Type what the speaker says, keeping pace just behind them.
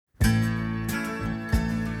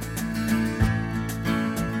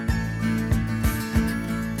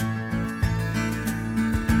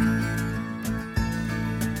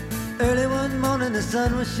morning the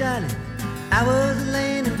sun was shining. I was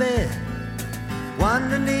laying in bed,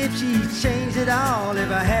 wondering if she changed at all, if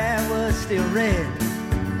her hair was still red.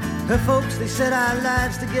 Her folks, they said our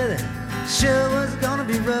lives together sure was gonna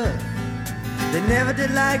be rough. They never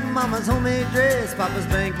did like Mama's homemade dress, Papa's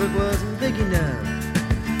bank book wasn't big enough.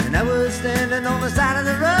 And I was standing on the side of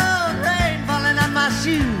the road, rain falling on my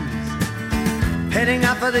shoes, heading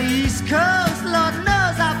out for the East Coast. Lord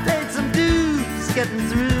knows I paid some dues getting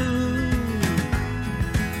through,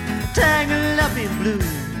 tangled up in blue.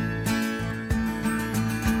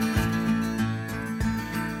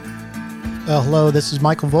 Hello, this is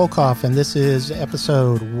Michael Volkoff, and this is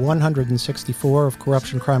episode 164 of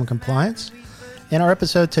Corruption, Crime, and Compliance. And our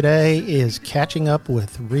episode today is catching up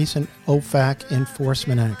with recent OFAC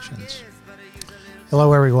enforcement actions.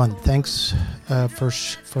 Hello, everyone. Thanks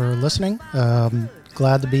for listening.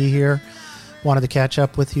 Glad to be here. Wanted to catch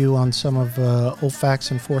up with you on some of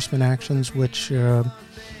OFAC's enforcement actions, which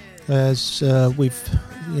as we've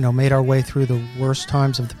made our way through the worst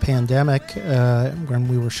times of the pandemic when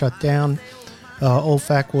we were shut down.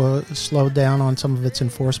 OFAC was slowed down on some of its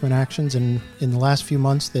enforcement actions, and in the last few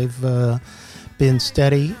months they've been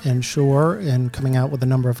steady and sure and coming out with a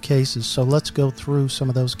number of cases. So let's go through some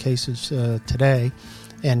of those cases today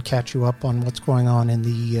and catch you up on what's going on in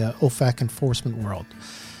the OFAC enforcement world.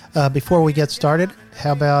 Before we get started,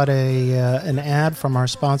 how about an ad from our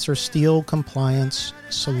sponsor, Steel Compliance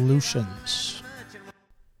Solutions.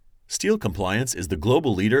 Steel Compliance is the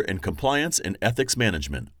global leader in compliance and ethics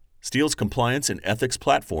management. Steel's compliance and ethics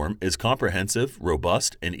platform is comprehensive,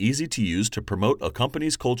 robust, and easy to use to promote a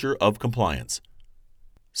company's culture of compliance.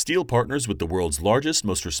 Steel partners with the world's largest,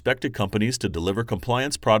 most respected companies to deliver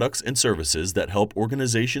compliance products and services that help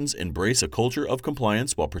organizations embrace a culture of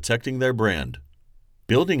compliance while protecting their brand.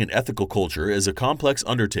 Building an ethical culture is a complex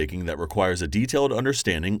undertaking that requires a detailed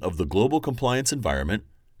understanding of the global compliance environment,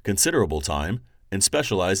 considerable time, and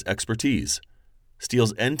specialized expertise.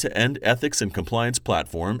 Steel's end-to-end ethics and compliance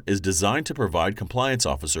platform is designed to provide compliance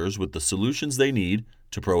officers with the solutions they need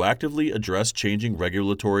to proactively address changing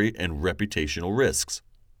regulatory and reputational risks.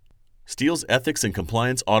 Steel's ethics and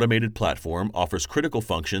compliance automated platform offers critical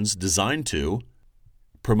functions designed to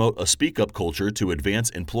promote a speak-up culture to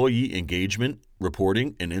advance employee engagement,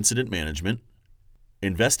 reporting, and incident management,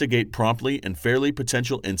 investigate promptly and fairly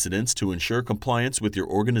potential incidents to ensure compliance with your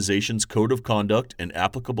organization's code of conduct and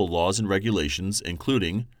applicable laws and regulations,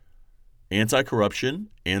 including anti-corruption,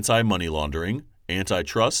 anti-money laundering,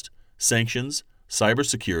 antitrust, sanctions,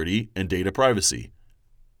 cybersecurity, and data privacy.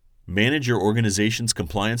 Manage your organization's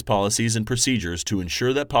compliance policies and procedures to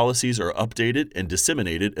ensure that policies are updated and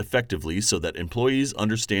disseminated effectively so that employees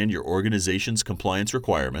understand your organization's compliance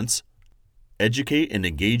requirements. Educate and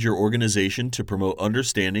engage your organization to promote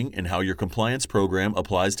understanding and how your compliance program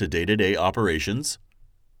applies to day-to-day operations.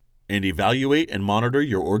 And evaluate and monitor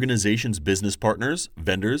your organization's business partners,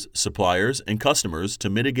 vendors, suppliers, and customers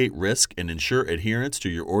to mitigate risk and ensure adherence to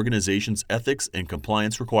your organization's ethics and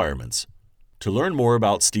compliance requirements. To learn more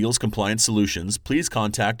about Steel's compliance solutions, please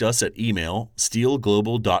contact us at email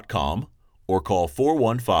steelglobal.com or call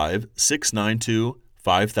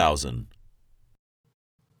 415-692-5000.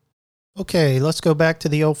 Okay, let's go back to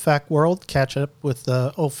the OFAC world, catch up with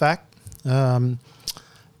OFAC.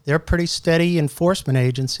 They're a pretty steady enforcement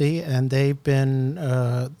agency, and they've been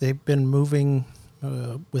moving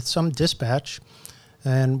with some dispatch,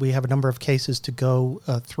 and we have a number of cases to go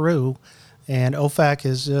through. And OFAC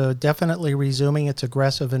is definitely resuming its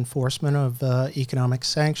aggressive enforcement of economic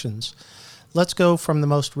sanctions. Let's go from the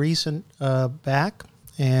most recent back,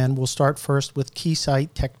 and we'll start first with Keysight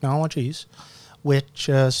Technologies, which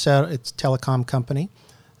it's a telecom company.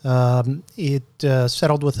 It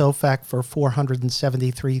settled with OFAC for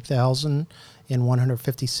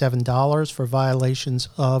 $473,157 for violations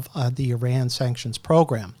of the Iran sanctions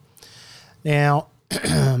program. Now,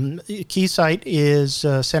 Keysight is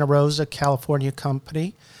Santa Rosa, California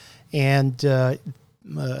company, and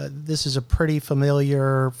this is a pretty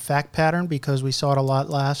familiar fact pattern because we saw it a lot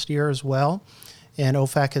last year as well, and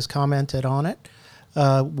OFAC has commented on it,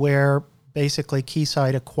 where basically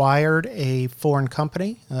Keysight acquired a foreign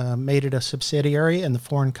company, made it a subsidiary, and the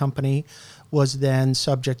foreign company was then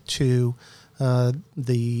subject to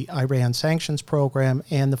the Iran sanctions program,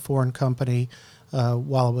 and the foreign company,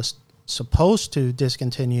 while it was supposed to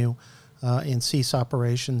discontinue and cease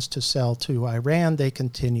operations to sell to Iran, they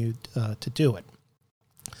continued to do it.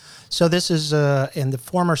 So this is, and the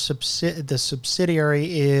former the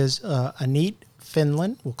subsidiary is Anit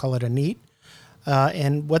Finland. We'll call it Anit.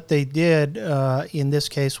 And what they did in this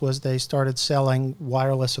case was they started selling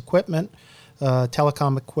wireless equipment,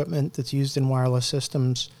 telecom equipment that's used in wireless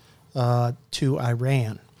systems to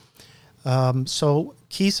Iran. So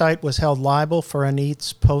Keysight was held liable for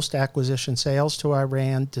Anit's post-acquisition sales to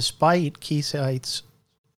Iran, despite Keysight's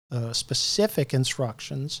specific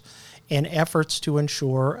instructions and efforts to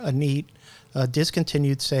ensure Anit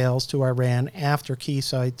discontinued sales to Iran after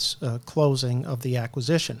Keysight's closing of the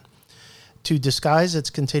acquisition. To disguise its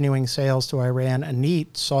continuing sales to Iran,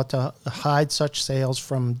 Anit sought to hide such sales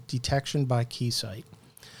from detection by Keysight.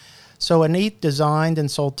 So Anit designed and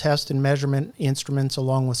sold test and measurement instruments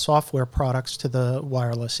along with software products to the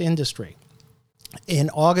wireless industry. In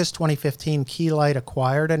August 2015, Keylight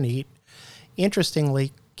acquired Anit.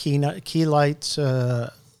 Interestingly, Keylight's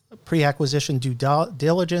pre-acquisition due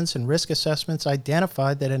diligence and risk assessments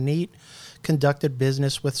identified that Anit conducted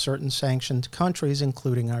business with certain sanctioned countries,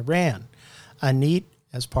 including Iran. Anit,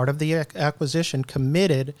 as part of the acquisition,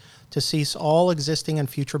 committed to cease all existing and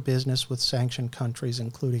future business with sanctioned countries,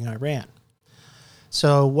 including Iran.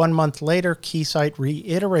 So 1 month later, Keysight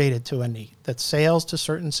reiterated to Anit that sales to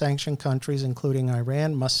certain sanctioned countries, including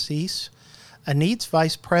Iran, must cease. Anit's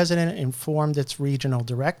vice president informed its regional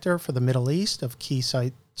director for the Middle East of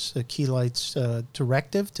Keylight's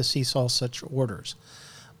directive to cease all such orders.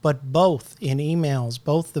 But both, in emails,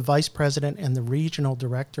 both the vice president and the regional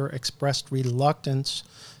director expressed reluctance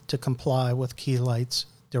to comply with Keylight's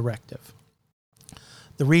directive.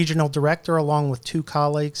 The regional director, along with 2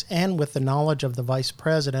 colleagues and with the knowledge of the vice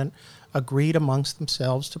president, agreed amongst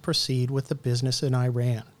themselves to proceed with the business in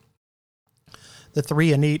Iran. The 3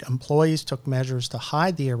 Anit employees took measures to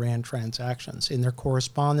hide the Iran transactions. In their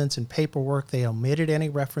correspondence and paperwork, they omitted any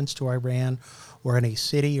reference to Iran or any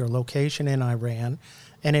city or location in Iran.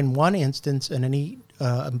 And in one instance, an Anit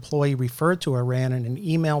employee referred to Iran in an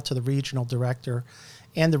email to the regional director,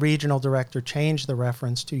 and the regional director changed the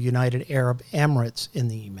reference to United Arab Emirates in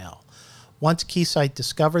the email. Once Keysight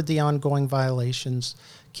discovered the ongoing violations,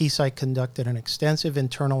 Keysight conducted an extensive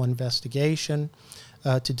internal investigation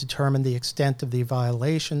to determine the extent of the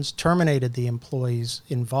violations, terminated the employees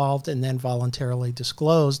involved, and then voluntarily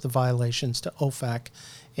disclosed the violations to OFAC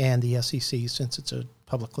and the SEC, since it's a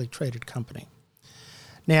publicly traded company.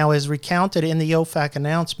 Now, as recounted in the OFAC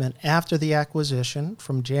announcement, after the acquisition,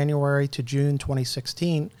 from January to June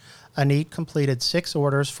 2016, Anit completed 6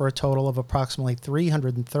 orders for a total of approximately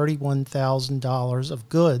 $331,000 of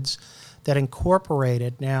goods that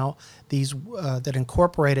incorporated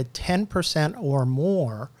 10% or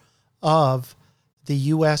more of the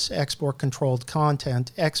U.S. export-controlled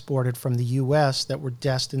content exported from the U.S. that were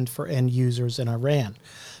destined for end users in Iran.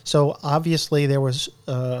 So obviously there was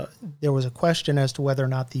a question as to whether or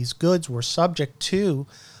not these goods were subject to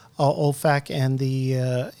OFAC, and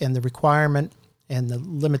the requirement and the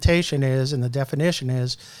limitation is, and the definition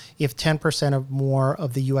is, if 10% or more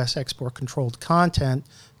of the U.S. export-controlled content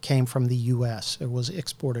came from the U.S., it was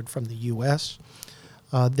exported from the U.S.,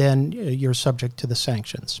 then you're subject to the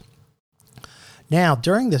sanctions. Now,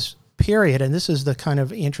 during this period, and this is the kind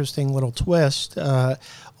of interesting little twist,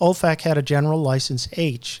 OFAC had a general license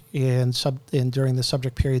H during the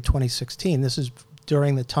subject period 2016. This is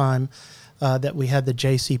during the time that we had the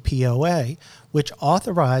JCPOA, which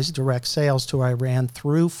authorized direct sales to Iran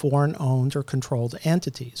through foreign-owned or controlled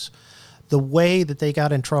entities. The way that they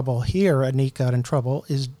got in trouble here, Anit got in trouble,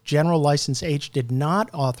 is General License H did not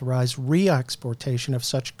authorize re-exportation of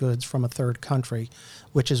such goods from a third country,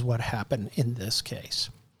 which is what happened in this case.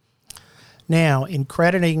 Now, in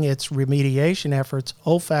crediting its remediation efforts,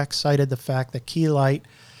 OFAC cited the fact that Keylight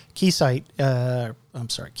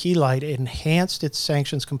enhanced its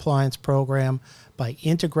sanctions compliance program by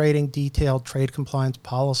integrating detailed trade compliance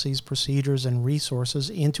policies, procedures, and resources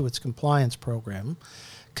into its compliance program,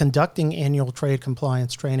 conducting annual trade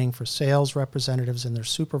compliance training for sales representatives and their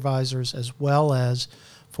supervisors, as well as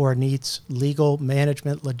for Anit's legal,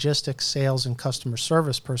 management, logistics, sales, and customer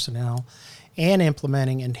service personnel, and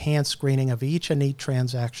implementing enhanced screening of each Anit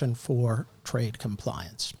transaction for trade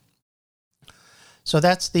compliance. So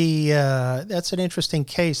that's an interesting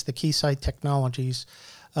case, the Keysight Technologies,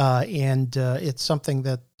 and it's something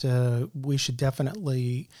that we should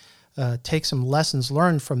definitely take some lessons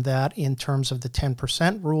learned from that in terms of the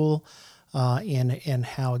 10% rule and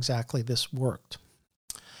how exactly this worked.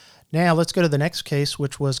 Now let's go to the next case,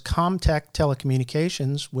 which was Comtech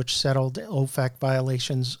Telecommunications, which settled OFAC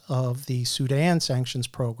violations of the Sudan sanctions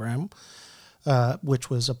program, which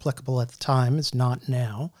was applicable at the time, is not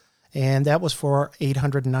now, and that was for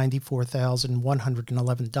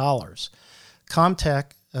 $894,111. Comtech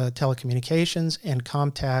Telecommunications and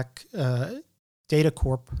Comtech Data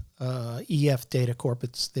Corp, EF Data Corp,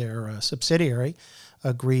 it's their subsidiary,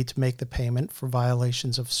 agreed to make the payment for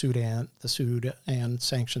violations of the Sudan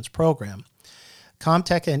sanctions program.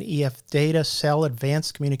 Comtech and EF Data sell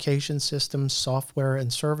advanced communication systems, software,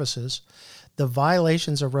 and services. The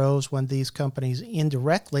violations arose when these companies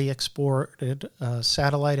indirectly exported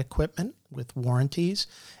satellite equipment with warranties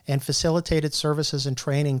and facilitated services and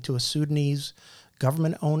training to a Sudanese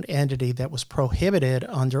government-owned entity that was prohibited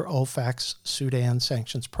under OFAC's Sudan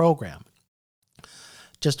Sanctions Program.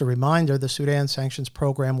 Just a reminder, the Sudan Sanctions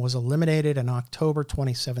Program was eliminated in October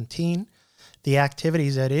 2017. The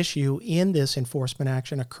activities at issue in this enforcement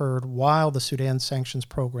action occurred while the Sudan Sanctions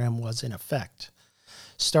Program was in effect.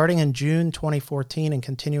 Starting in June 2014 and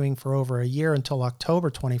continuing for over a year until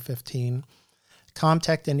October 2015,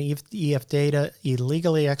 Comtech and EF Data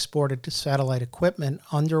illegally exported satellite equipment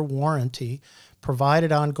under warranty,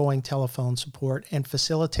 provided ongoing telephone support, and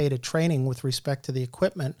facilitated training with respect to the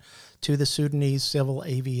equipment to the Sudanese Civil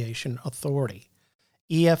Aviation Authority.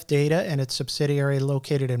 EF Data and its subsidiary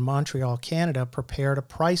located in Montreal, Canada, prepared a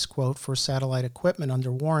price quote for satellite equipment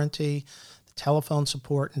under warranty, telephone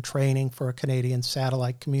support, and training for a Canadian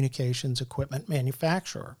satellite communications equipment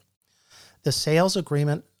manufacturer. The sales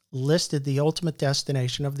agreement listed the ultimate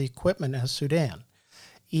destination of the equipment as Sudan.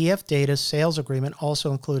 EF Data's sales agreement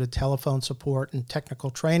also included telephone support and technical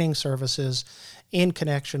training services in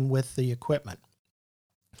connection with the equipment.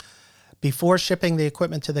 Before shipping the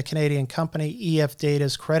equipment to the Canadian company, EF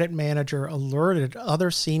Data's credit manager alerted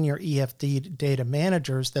other senior EF Data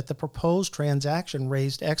managers that the proposed transaction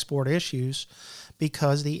raised export issues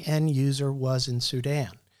because the end user was in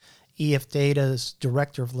Sudan. EF Data's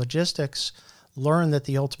director of logistics learned that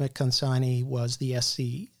the ultimate consignee was the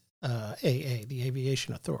SCAA, the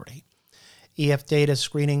Aviation Authority. EF Data's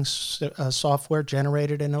screening software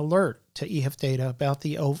generated an alert to EF Data about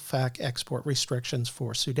the OFAC export restrictions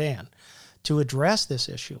for Sudan. To address this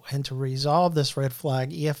issue and to resolve this red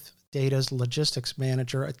flag, EF Data's logistics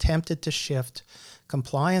manager attempted to shift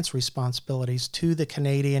compliance responsibilities to the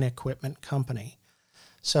Canadian equipment company.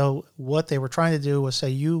 So what they were trying to do was say,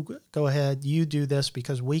 you go ahead, you do this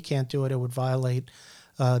because we can't do it. It would violate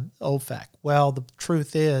OFAC. Well, the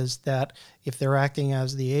truth is that if they're acting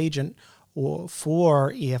as the agent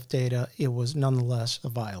for EF Data, it was nonetheless a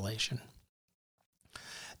violation.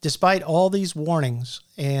 Despite all these warnings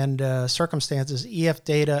and circumstances, EF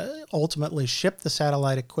Data ultimately shipped the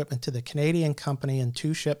satellite equipment to the Canadian company in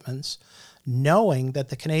 2 shipments, knowing that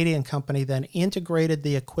the Canadian company then integrated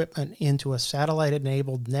the equipment into a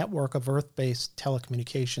satellite-enabled network of Earth-based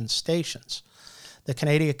telecommunications stations. The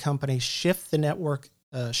Canadian company shipped the network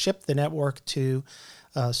to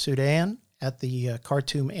Sudan at the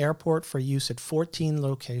Khartoum airport for use at 14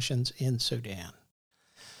 locations in Sudan.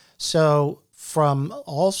 So from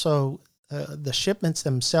also the shipments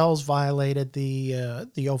themselves violated the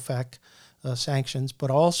OFAC sanctions, but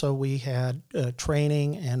also we had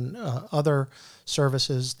training and other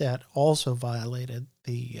services that also violated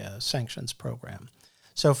the sanctions program.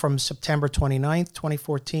 So from September 29th,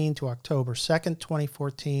 2014 to October 2nd,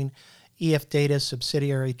 2014, EF Data's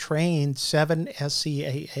subsidiary trained 7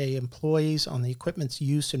 SCAA employees on the equipment's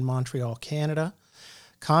use in Montreal, Canada.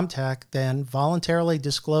 Comtech then voluntarily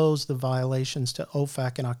disclosed the violations to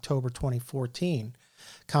OFAC in October 2014.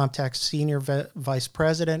 Comtech's senior vice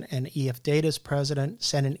president and EF Data's president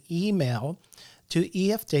sent an email to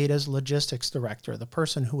EF Data's logistics director, the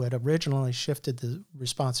person who had originally shifted the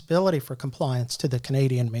responsibility for compliance to the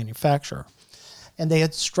Canadian manufacturer. And they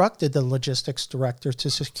instructed the logistics director to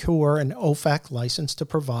secure an OFAC license to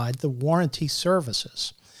provide the warranty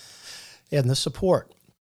services and the support.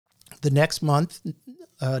 The next month,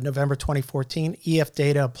 November 2014, EF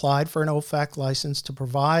Data applied for an OFAC license to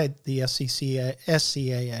provide the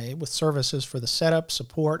SCAA with services for the setup,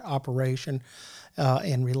 support, operation,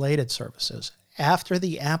 and related services. After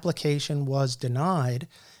the application was denied,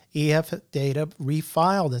 EF Data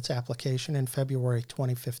refiled its application in February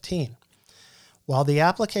 2015. While the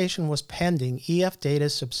application was pending, EF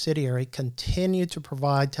Data's subsidiary continued to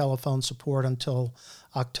provide telephone support until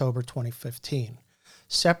October 2015.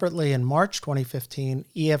 Separately, in March 2015,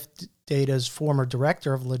 EF Data's former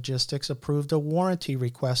director of logistics approved a warranty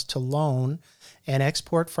request to loan and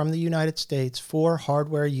export from the United States 4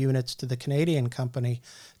 hardware units to the Canadian company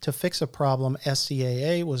to fix a problem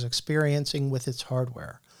SCAA was experiencing with its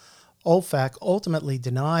hardware. OFAC ultimately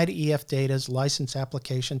denied EF Data's license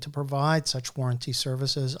application to provide such warranty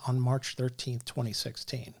services on March 13,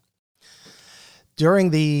 2016. During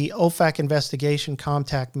the OFAC investigation,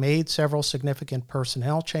 Comtech made several significant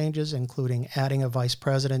personnel changes, including adding a vice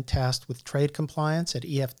president tasked with trade compliance at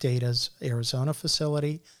EF Data's Arizona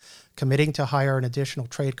facility, committing to hire an additional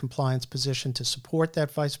trade compliance position to support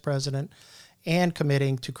that vice president, and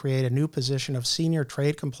committing to create a new position of Senior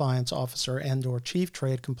Trade Compliance Officer and/or Chief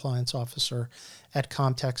Trade Compliance Officer at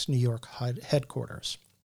Comtech's New York headquarters.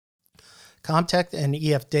 Comtech and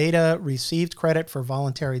EF Data received credit for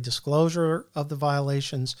voluntary disclosure of the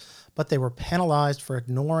violations, but they were penalized for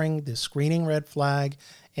ignoring the screening red flag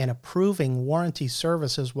and approving warranty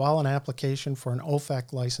services while an application for an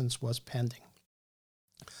OFAC license was pending.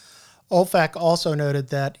 OFAC also noted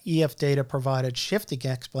that EF Data provided shifting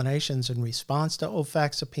explanations in response to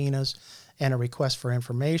OFAC subpoenas and a request for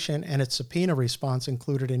information, and its subpoena response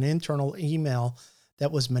included an internal email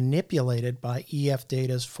that was manipulated by EF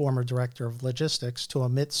Data's former director of logistics to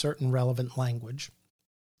omit certain relevant language.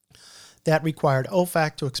 That required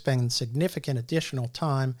OFAC to expend significant additional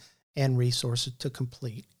time and resources to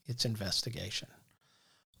complete its investigation.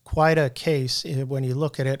 Quite a case when you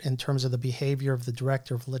look at it in terms of the behavior of the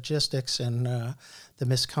director of logistics and the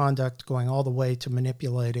misconduct going all the way to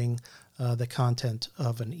manipulating the content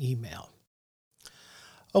of an email.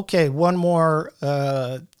 Okay, one more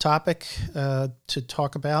topic to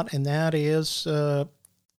talk about, and that is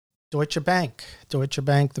Deutsche Bank. Deutsche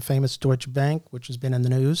Bank, the famous Deutsche Bank, which has been in the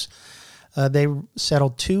news. They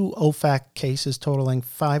settled 2 OFAC cases totaling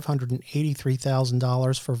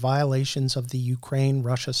 $583,000 for violations of the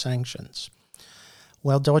Ukraine-Russia sanctions.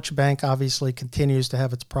 Well, Deutsche Bank obviously continues to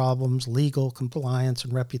have its problems, legal, compliance,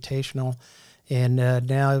 and reputational, and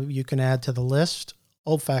now you can add to the list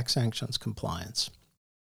OFAC sanctions compliance.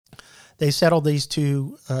 They settled these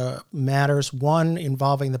 2 matters, one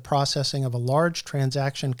involving the processing of a large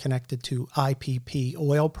transaction connected to IPP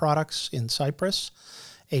oil products in Cyprus,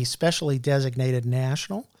 a specially designated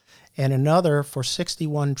national, and another for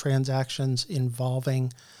 61 transactions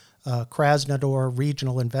involving Krasnodar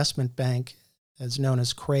Regional Investment Bank, as known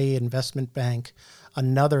as Cray Investment Bank,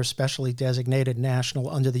 another specially designated national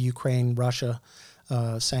under the Ukraine-Russia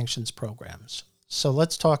sanctions programs. So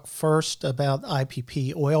let's talk first about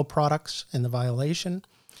IPP oil products and the violation.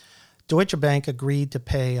 Deutsche Bank agreed to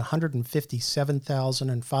pay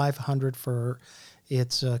 $157,500 for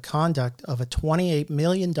its conduct of a $28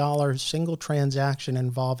 million single transaction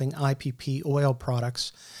involving IPP oil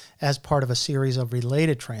products as part of a series of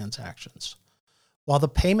related transactions. While the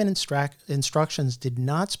payment instructions did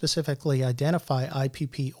not specifically identify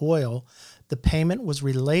IPP oil, the payment was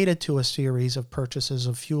related to a series of purchases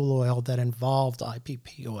of fuel oil that involved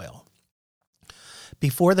IPP oil.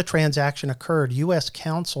 Before the transaction occurred, U.S.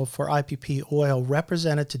 counsel for IPP oil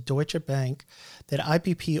represented to Deutsche Bank that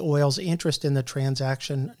IPP oil's interest in the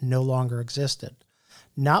transaction no longer existed.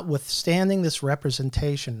 Notwithstanding this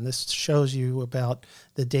representation, this shows you about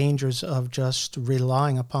the dangers of just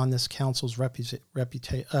relying upon this counsel's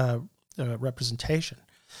representation.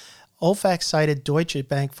 OFAC cited Deutsche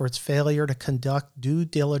Bank for its failure to conduct due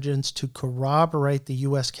diligence to corroborate the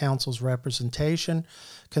U.S. counsel's representation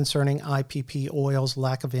concerning IPP oil's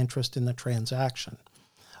lack of interest in the transaction.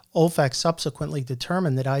 OFAC subsequently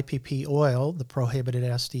determined that IPP oil, the prohibited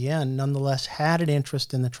SDN, nonetheless had an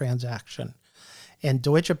interest in the transaction, and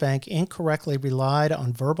Deutsche Bank incorrectly relied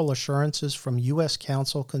on verbal assurances from U.S.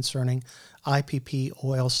 counsel concerning IPP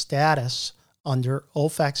oil status under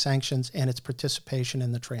OFAC sanctions and its participation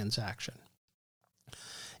in the transaction.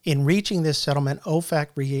 In reaching this settlement, OFAC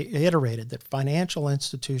reiterated that financial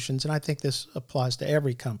institutions, and I think this applies to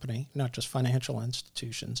every company, not just financial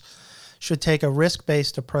institutions, should take a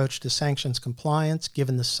risk-based approach to sanctions compliance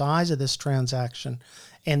given the size of this transaction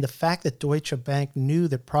and the fact that Deutsche Bank knew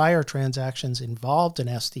that prior transactions involved an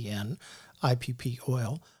SDN, IPP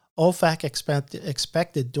oil. OFAC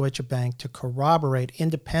expected Deutsche Bank to corroborate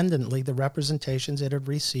independently the representations it had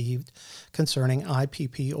received concerning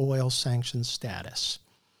IPP oil sanctions status.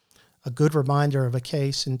 A good reminder of a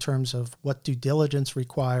case in terms of what due diligence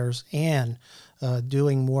requires and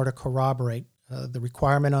doing more to corroborate. The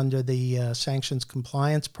requirement under the sanctions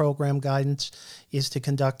compliance program guidance is to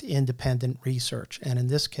conduct independent research. And in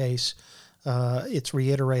this case, it's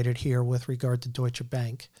reiterated here with regard to Deutsche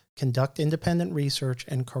Bank. Conduct independent research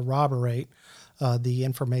and corroborate the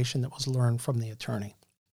information that was learned from the attorney.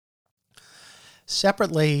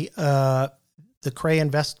 Separately, the Cray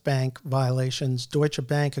Invest Bank violations, Deutsche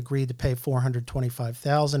Bank agreed to pay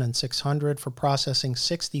 $425,600 for processing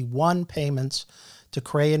 61 payments to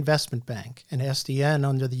Cray Investment Bank, an SDN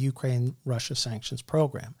under the Ukraine-Russia sanctions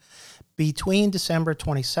program. Between December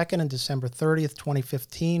 22nd and December 30th,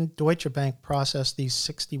 2015, Deutsche Bank processed these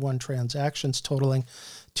 61 transactions totaling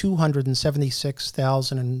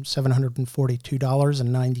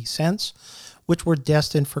 $276,742.90, which were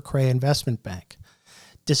destined for Cray Investment Bank.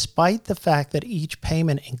 Despite the fact that each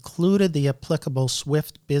payment included the applicable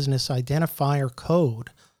SWIFT business identifier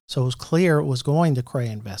code, so it was clear it was going to Cray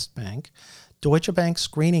Invest Bank, Deutsche Bank's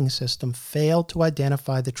screening system failed to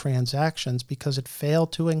identify the transactions because it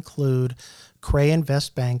failed to include Cray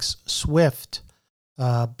Invest Bank's SWIFT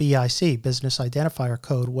BIC, Business Identifier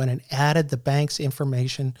Code, when it added the bank's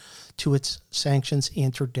information to its sanctions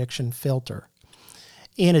interdiction filter.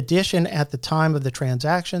 In addition, at the time of the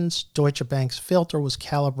transactions, Deutsche Bank's filter was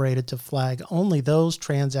calibrated to flag only those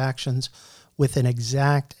transactions with an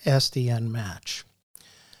exact SDN match.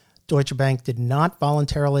 Deutsche Bank did not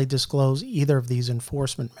voluntarily disclose either of these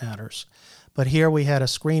enforcement matters. But here we had a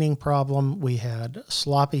screening problem, we had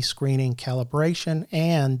sloppy screening calibration,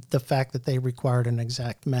 and the fact that they required an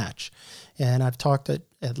exact match. And I've talked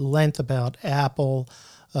at length about Apple,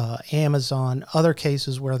 Amazon, other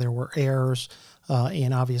cases where there were errors,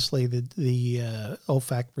 and obviously the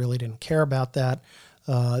OFAC really didn't care about that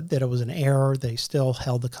it was an error. They still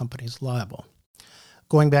held the companies liable.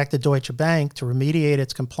 Going back to Deutsche Bank, to remediate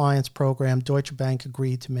its compliance program, Deutsche Bank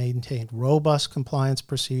agreed to maintain robust compliance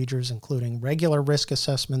procedures, including regular risk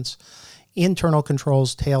assessments, internal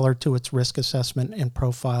controls tailored to its risk assessment and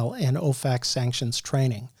profile, and OFAC sanctions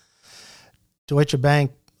training. Deutsche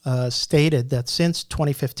Bank stated that since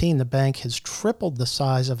 2015, the bank has tripled the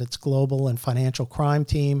size of its global and financial crime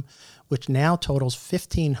team, which now totals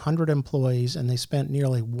 1,500 employees, and they spent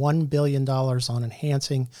nearly $1 billion on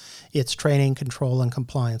enhancing its training, control, and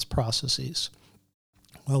compliance processes.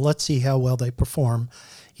 Well, let's see how well they perform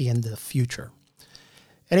in the future.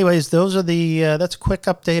 Anyways, those are that's a quick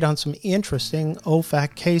update on some interesting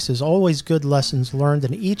OFAC cases. Always good lessons learned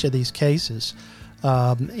in each of these cases.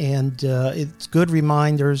 And it's good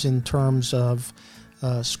reminders in terms of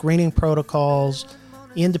screening protocols,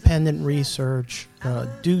 independent research,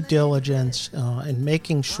 due diligence, and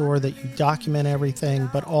making sure that you document everything,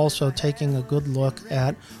 but also taking a good look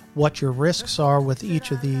at what your risks are with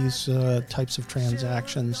each of these types of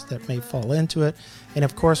transactions that may fall into it. And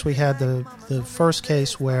of course, we had the first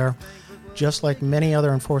case where, just like many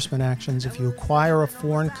other enforcement actions, if you acquire a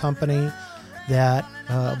foreign company that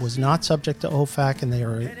was not subject to OFAC and they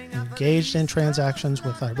are engaged in transactions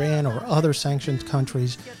with Iran or other sanctioned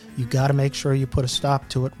countries, you got to make sure you put a stop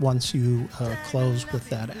to it once you close with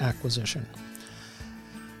that acquisition.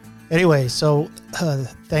 Anyway, so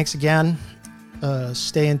thanks again.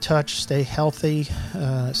 Stay in touch, stay healthy,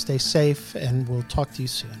 stay safe, and we'll talk to you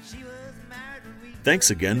soon.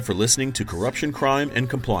 Thanks again for listening to Corruption, Crime, and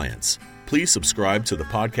Compliance. Please subscribe to the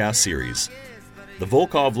podcast series. The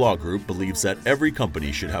Volkov Law Group believes that every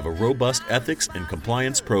company should have a robust ethics and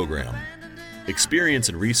compliance program. Experience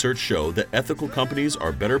and research show that ethical companies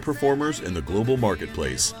are better performers in the global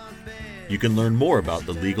marketplace. You can learn more about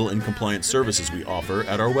the legal and compliance services we offer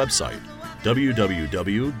at our website,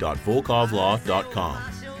 www.volkovlaw.com.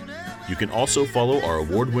 You can also follow our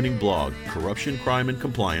award-winning blog, Corruption, Crime, and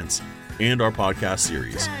Compliance, and our podcast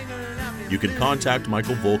series. You can contact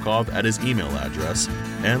Michael Volkov at his email address,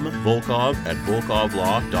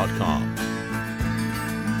 mvolkov@volkovlaw.com.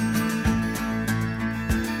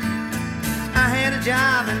 I had a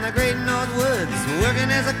job in the great North Woods, working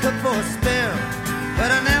as a cook for a spell.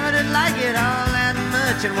 But I never did like it all that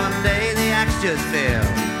much, and one day the axe just fell.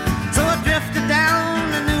 So I drifted down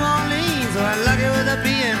to New Orleans, where I'm lucky with a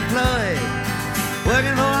be employed,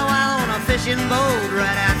 working for a while on a fishing boat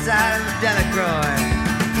right outside of Delacroix.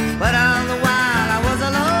 But all the while I was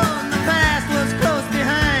alone, the past was close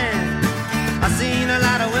behind. I seen a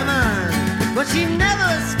lot of women, but she never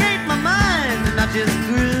escaped my mind, and I just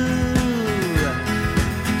grew,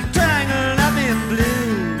 tangled up in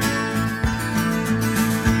blue.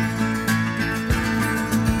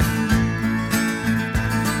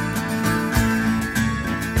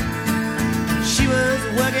 She was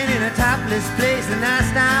working in a topless place, and I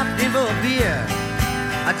stopped in for a beer.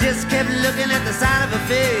 I just kept looking at the side of her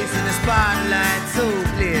face in the spotlight so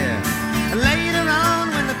clear. And later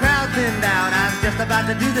on, when the crowd thinned out, I was just about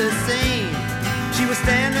to do the same. She was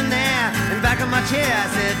standing there in back of my chair. I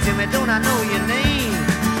said, "Timmy, don't I know your name?"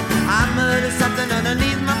 I muttered something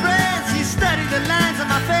underneath my breath. She studied the lines on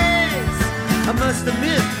my face. I must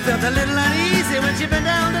admit, felt a little uneasy when she bent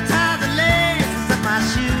down to tie the laces of my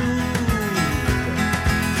shoe,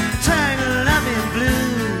 tangled up in blue.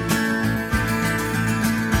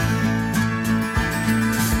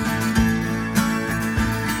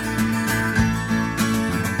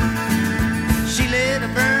 Lit a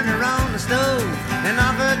burner on the stove and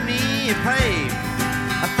offered me a pipe.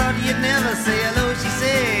 I thought you'd never say hello, she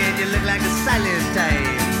said, you look like a silent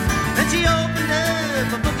type. Then she opened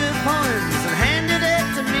up a book of poems and handed it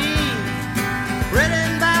to me,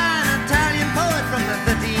 written by an Italian poet from the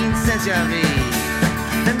 13th century.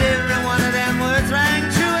 And every one of them words rang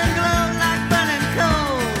true and glowed like burning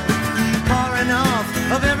coal, pouring off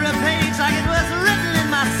of every page like it was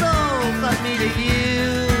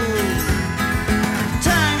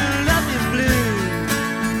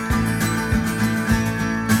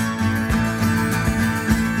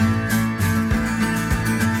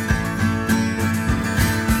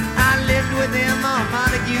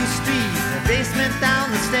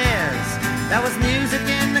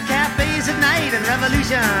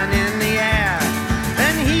illusion in the air.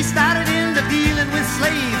 Then he started into dealing with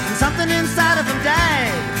slaves, and something inside of him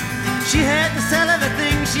died. She had to sell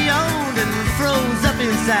everything she owned and froze up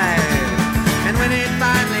inside. And when it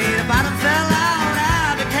finally, the bottom fell out,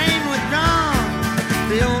 I became withdrawn.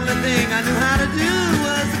 The only thing I knew how to do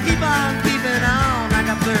was to keep on keeping on, like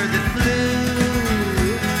a bird that flew,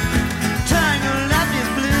 trying to let me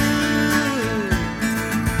blue.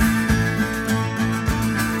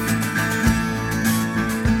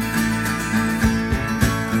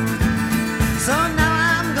 So now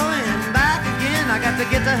I'm going back again. I got to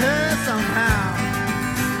get to her somehow.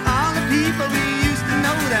 All the people we used to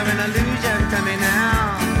know, they're an illusion to me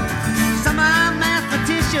now. Some are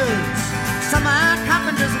mathematicians, some are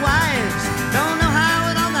carpenters' wives. Don't know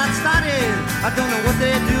how it all got started. I don't know what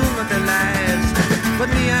they're doing with their lives. But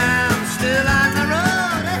me, I'm still alive.